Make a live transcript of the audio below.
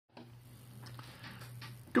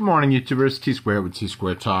Good morning, YouTubers. T-Square with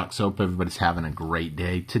T-Square Talks. Hope everybody's having a great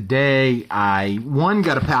day. Today, I, one,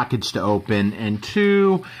 got a package to open, and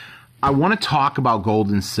two, I want to talk about gold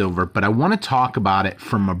and silver, but I want to talk about it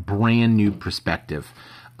from a brand new perspective.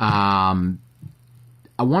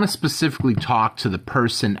 I want to specifically talk to the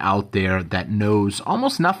person out there that knows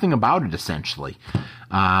almost nothing about it, essentially.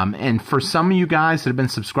 And for some of you guys that have been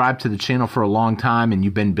subscribed to the channel for a long time and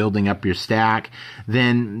you've been building up your stack,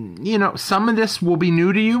 then, you know, some of this will be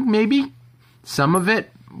new to you, maybe. Some of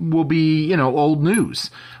it will be, you know, old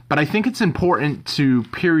news. But I think it's important to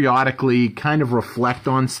periodically kind of reflect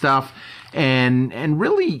on stuff and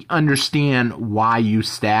really understand why you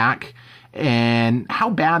stack and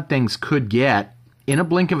how bad things could get in a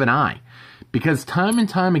blink of an eye. Because time and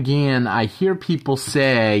time again, I hear people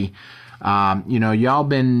say, you know, y'all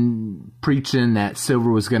been preaching that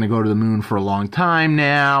silver was going to go to the moon for a long time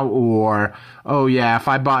now, or, oh yeah, if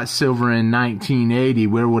I bought silver in 1980,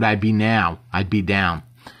 where would I be now? I'd be down.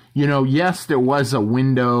 You know, yes, there was a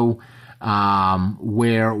window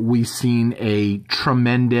where we seen a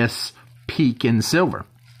tremendous peak in silver.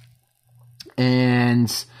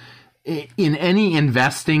 And in any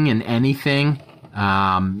investing in anything,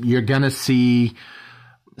 you're going to see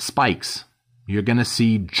spikes. You're going to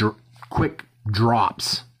see quick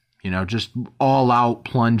drops, you know, just all out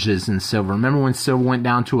plunges in silver. Remember when silver went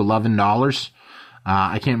down to $11?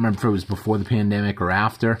 I can't remember if it was before the pandemic or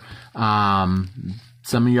after.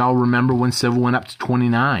 Some of y'all remember when silver went up to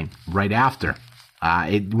 29 right after.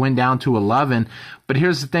 It went down to 11. But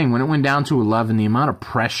here's the thing. When it went down to 11, the amount of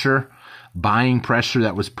pressure, buying pressure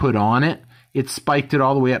that was put on it, it spiked it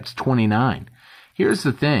all the way up to 29. Here's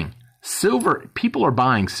the thing. Silver, people are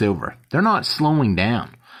buying silver. They're not slowing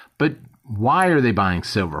down. But why are they buying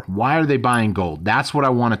silver? Why are they buying gold? That's what I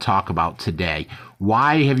want to talk about today.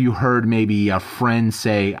 Why have you heard maybe a friend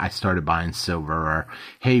say, I started buying silver? Or,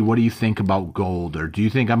 hey, what do you think about gold? Or do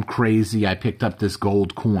you think I'm crazy? I picked up this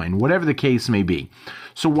gold coin. Whatever the case may be.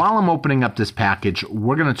 So while I'm opening up this package,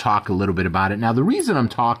 we're going to talk a little bit about it. Now, the reason I'm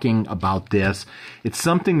talking about this, it's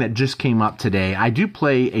something that just came up today. I do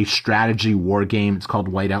play a strategy war game. It's called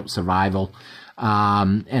Whiteout Survival.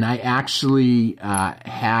 And I actually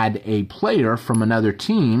had a player from another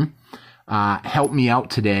team help me out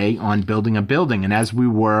today on building a building. And as we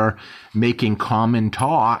were making common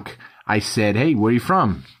talk, I said, hey, where are you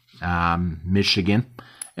from? Michigan.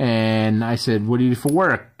 And I said, what do you do for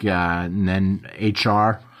work? And then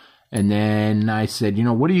HR. And then I said, you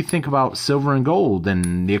know, what do you think about silver and gold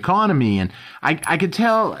and the economy? And I could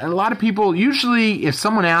tell a lot of people, usually if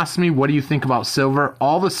someone asks me, what do you think about silver?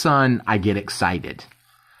 All of a sudden, I get excited.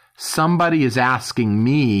 Somebody is asking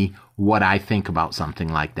me what I think about something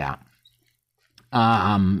like that.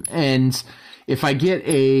 And if I get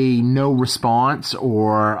a no response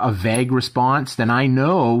or a vague response, then I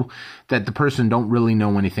know that the person don't really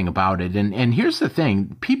know anything about it. And here's the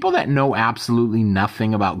thing. People that know absolutely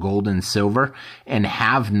nothing about gold and silver and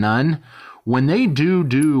have none, when they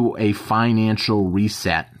do a financial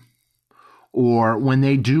reset or when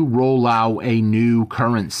they do roll out a new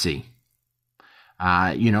currency,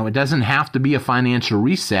 you know, it doesn't have to be a financial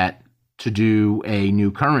reset to do a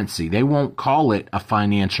new currency. They won't call it a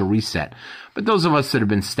financial reset. But those of us that have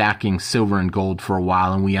been stacking silver and gold for a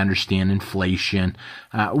while and we understand inflation,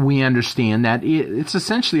 we understand that it's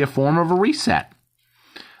essentially a form of a reset.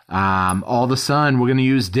 All of a sudden, we're going to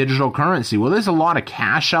use digital currency. Well, there's a lot of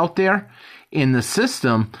cash out there in the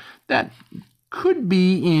system that could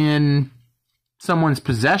be in someone's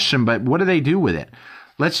possession, but what do they do with it?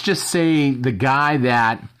 Let's just say the guy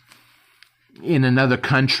that in another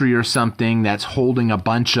country or something that's holding a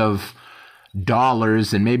bunch of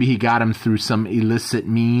dollars and maybe he got them through some illicit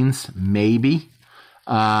means, maybe.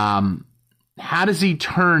 How does he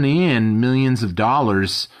turn in millions of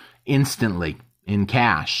dollars instantly in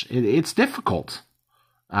cash? It's difficult,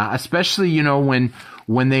 especially, you know,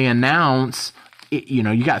 when they announce, you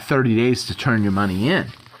know, you got 30 days to turn your money in.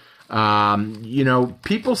 You know,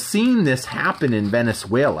 people seen this happen in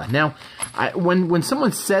Venezuela. Now, when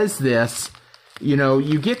someone says this, you know,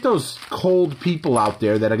 you get those cold people out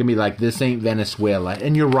there that are going to be like, this ain't Venezuela.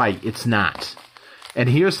 And you're right, it's not. And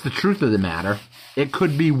here's the truth of the matter. It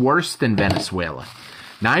could be worse than Venezuela.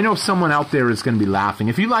 Now, I know someone out there is going to be laughing.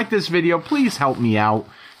 If you like this video, please help me out.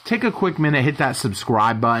 Take a quick minute, hit that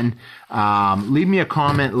subscribe button. Leave me a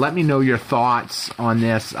comment. Let me know your thoughts on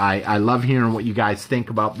this. I love hearing what you guys think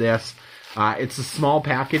about this. It's a small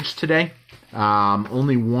package today.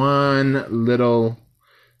 Only one little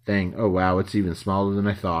thing. Oh, wow, it's even smaller than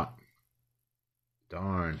I thought.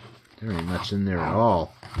 Darn, there ain't much in there at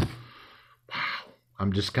all. Wow,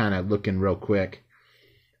 I'm just kind of looking real quick.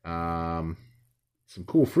 Some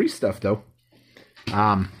cool free stuff, though.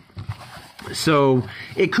 So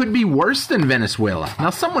it could be worse than Venezuela.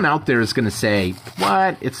 Now, someone out there is going to say,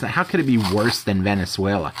 what? How could it be worse than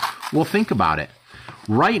Venezuela? Well, think about it.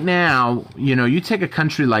 Right now, you take a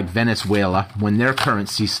country like Venezuela, when their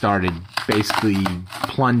currency started basically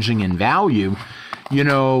plunging in value,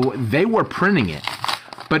 they were printing it.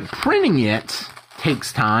 But printing it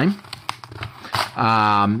takes time.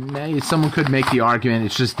 Someone could make the argument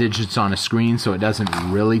it's just digits on a screen, so it doesn't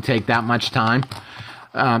really take that much time.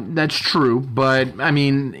 That's true, but I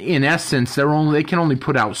mean, in essence, they can only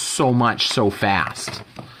put out so much so fast.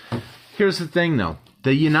 Here's the thing, though: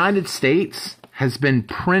 the United States has been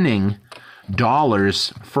printing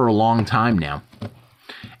dollars for a long time now,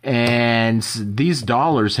 and these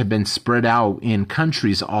dollars have been spread out in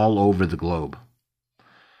countries all over the globe.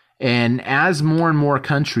 And as more and more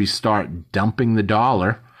countries start dumping the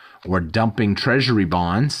dollar or dumping treasury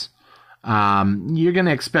bonds, you're going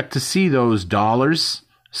to expect to see those dollars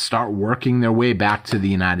start working their way back to the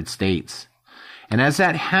United States. And as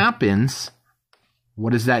that happens,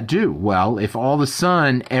 what does that do? Well, if all of a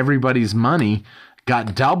sudden everybody's money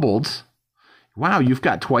got doubled, wow, you've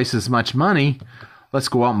got twice as much money, let's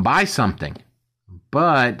go out and buy something.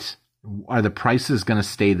 But are the prices going to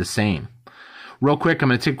stay the same? Real quick, I'm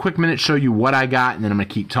going to take a quick minute, show you what I got, and then I'm going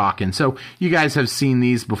to keep talking. So you guys have seen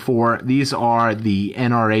these before. These are the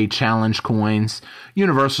NRA challenge coins.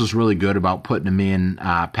 Universal's really good about putting them in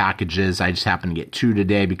packages. I just happened to get 2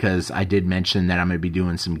 today because I did mention that I'm going to be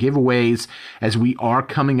doing some giveaways as we are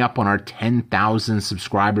coming up on our 10,000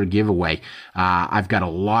 subscriber giveaway. I've got a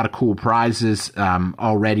lot of cool prizes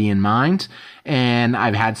already in mind, and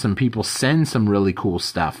I've had some people send some really cool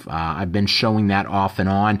stuff. I've been showing that off and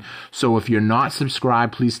on. So if you're not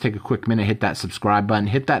subscribed, please take a quick minute, hit that subscribe button,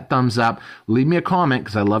 hit that thumbs up, leave me a comment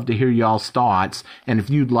because I love to hear y'all's thoughts. And if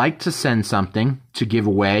you'd like to send something to give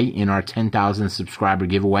away in our 10,000 subscriber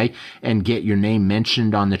giveaway and get your name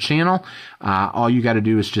mentioned on the channel, all you got to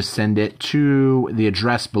do is just send it to the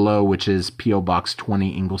address below, which is P.O. Box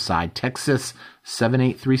 20, Ingleside, Texas,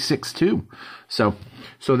 78362.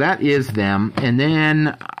 So that is them. And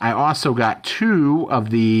then I also got 2 of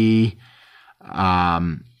the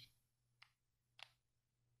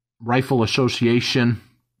Rifle Association.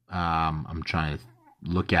 I'm trying to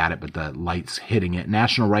look at it, but the light's hitting it.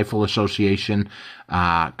 National Rifle Association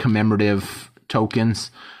commemorative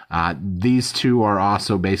tokens. These 2 are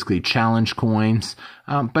also basically challenge coins,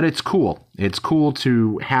 but it's cool. It's cool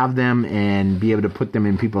to have them and be able to put them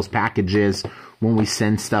in people's packages when we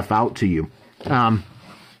send stuff out to you.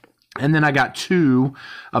 And then I got 2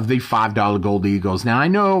 of the $5 gold eagles. Now, I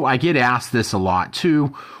know I get asked this a lot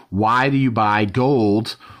too. Why do you buy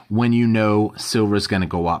gold when you know silver is going to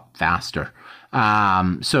go up faster?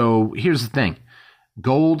 So here's the thing.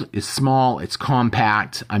 Gold is small. It's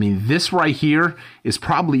compact. I mean, this right here is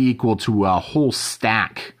probably equal to a whole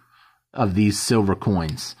stack of these silver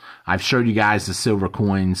coins. I've showed you guys the silver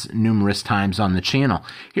coins numerous times on the channel.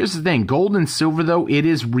 Here's the thing. Gold and silver, though, it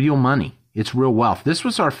is real money. It's real wealth. This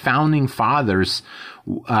was our founding fathers'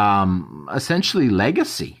 essentially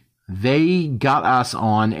legacy. They got us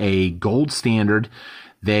on a gold standard.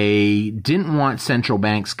 They didn't want central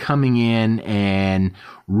banks coming in and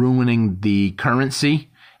ruining the currency.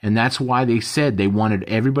 And that's why they said they wanted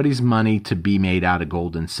everybody's money to be made out of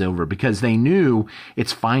gold and silver, because they knew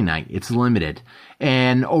it's finite, it's limited.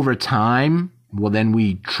 And over time, well, then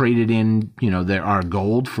we traded in, our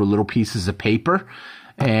gold for little pieces of paper.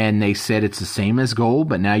 And they said it's the same as gold,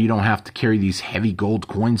 but now you don't have to carry these heavy gold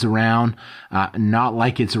coins around. Not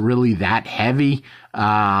like it's really that heavy,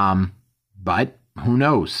 but who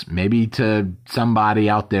knows? Maybe to somebody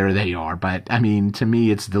out there they are, but I mean, to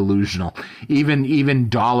me, it's delusional. Even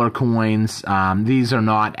dollar coins, these are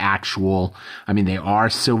not actual. I mean, they are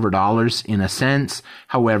silver dollars in a sense.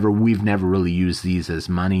 However, we've never really used these as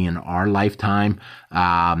money in our lifetime.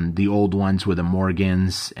 The old ones were the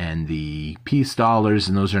Morgans and the peace dollars,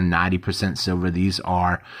 and those are 90% silver. These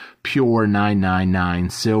are pure 999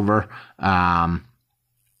 silver.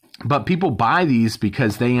 But people buy these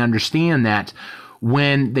because they understand that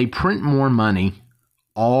when they print more money,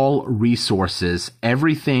 all resources,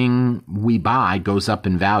 everything we buy goes up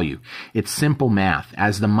in value. It's simple math.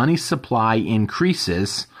 As the money supply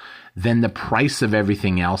increases, then the price of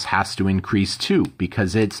everything else has to increase too,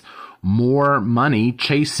 because it's more money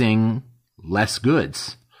chasing less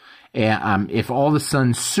goods. If all of a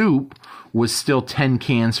sudden soup was still 10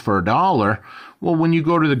 cans for $1, well, when you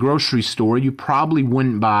go to the grocery store, you probably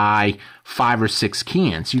wouldn't buy 5 or 6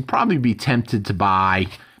 cans. You'd probably be tempted to buy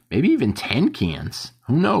maybe even 10 cans.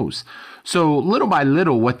 Who knows? So little by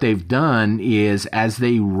little, what they've done is as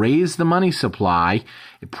they raise the money supply,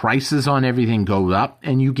 prices on everything go up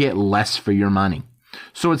and you get less for your money.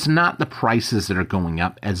 So it's not the prices that are going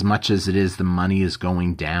up as much as it is the money is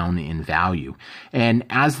going down in value. And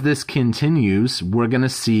as this continues, we're going to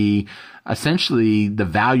see essentially the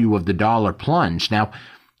value of the dollar plunge. Now,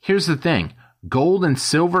 here's the thing. Gold and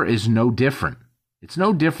silver is no different. It's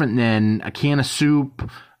no different than a can of soup,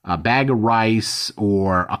 a bag of rice,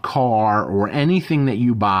 or a car, or anything that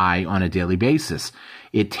you buy on a daily basis.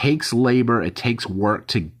 It takes labor, it takes work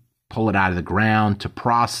to pull it out of the ground, to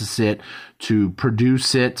process it, to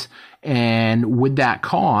produce it. And with that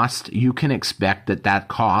cost, you can expect that that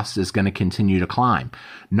cost is going to continue to climb.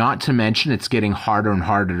 Not to mention it's getting harder and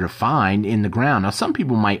harder to find in the ground. Now, some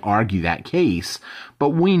people might argue that case,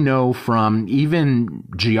 but we know from even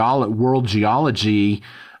world geology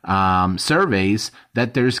surveys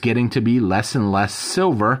that there's getting to be less and less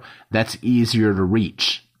silver that's easier to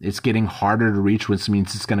reach. It's getting harder to reach, which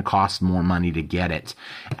means it's going to cost more money to get it.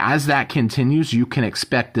 As that continues, you can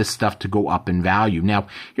expect this stuff to go up in value. Now,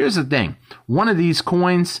 here's the thing. One of these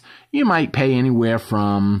coins, you might pay anywhere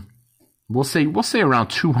from, we'll say around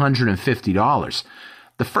 $250.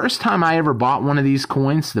 The first time I ever bought one of these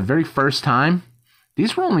coins, the very first time,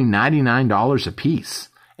 these were only $99 a piece.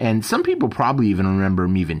 And some people probably even remember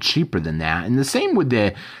them even cheaper than that. And the same with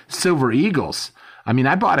the Silver Eagles. I mean,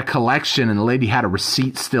 I bought a collection and the lady had a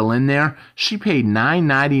receipt still in there. She paid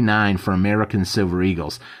 $9.99 for American Silver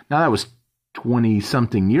Eagles. Now, that was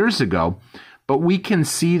 20-something years ago, but we can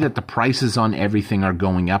see that the prices on everything are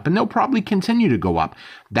going up, and they'll probably continue to go up.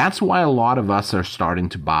 That's why a lot of us are starting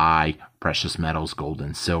to buy precious metals, gold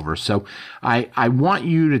and silver. So I want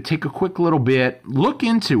you to take a quick little bit, look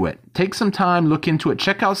into it, take some time, look into it,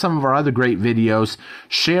 check out some of our other great videos,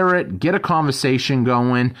 share it, get a conversation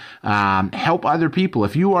going, help other people.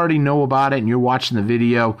 If you already know about it and you're watching the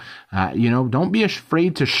video, don't be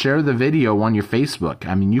afraid to share the video on your Facebook.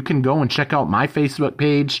 I mean, you can go and check out my Facebook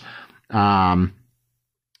page.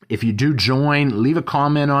 If you do join, leave a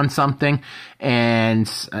comment on something, and,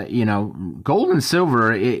 gold and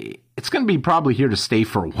silver, it's going to be probably here to stay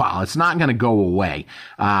for a while. It's not going to go away.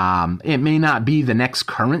 It may not be the next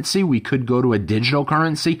currency. We could go to a digital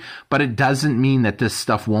currency, but it doesn't mean that this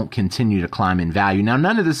stuff won't continue to climb in value. Now,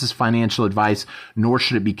 none of this is financial advice, nor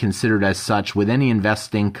should it be considered as such. With any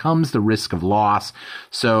investing comes the risk of loss.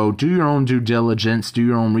 So do your own due diligence, do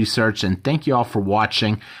your own research, and thank you all for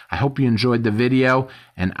watching. I hope you enjoyed the video,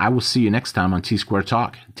 and I will see you next time on T-Square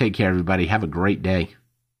Talk. Take care, everybody. Have a great day.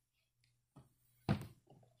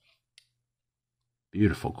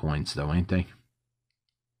 Beautiful coins, though, ain't they?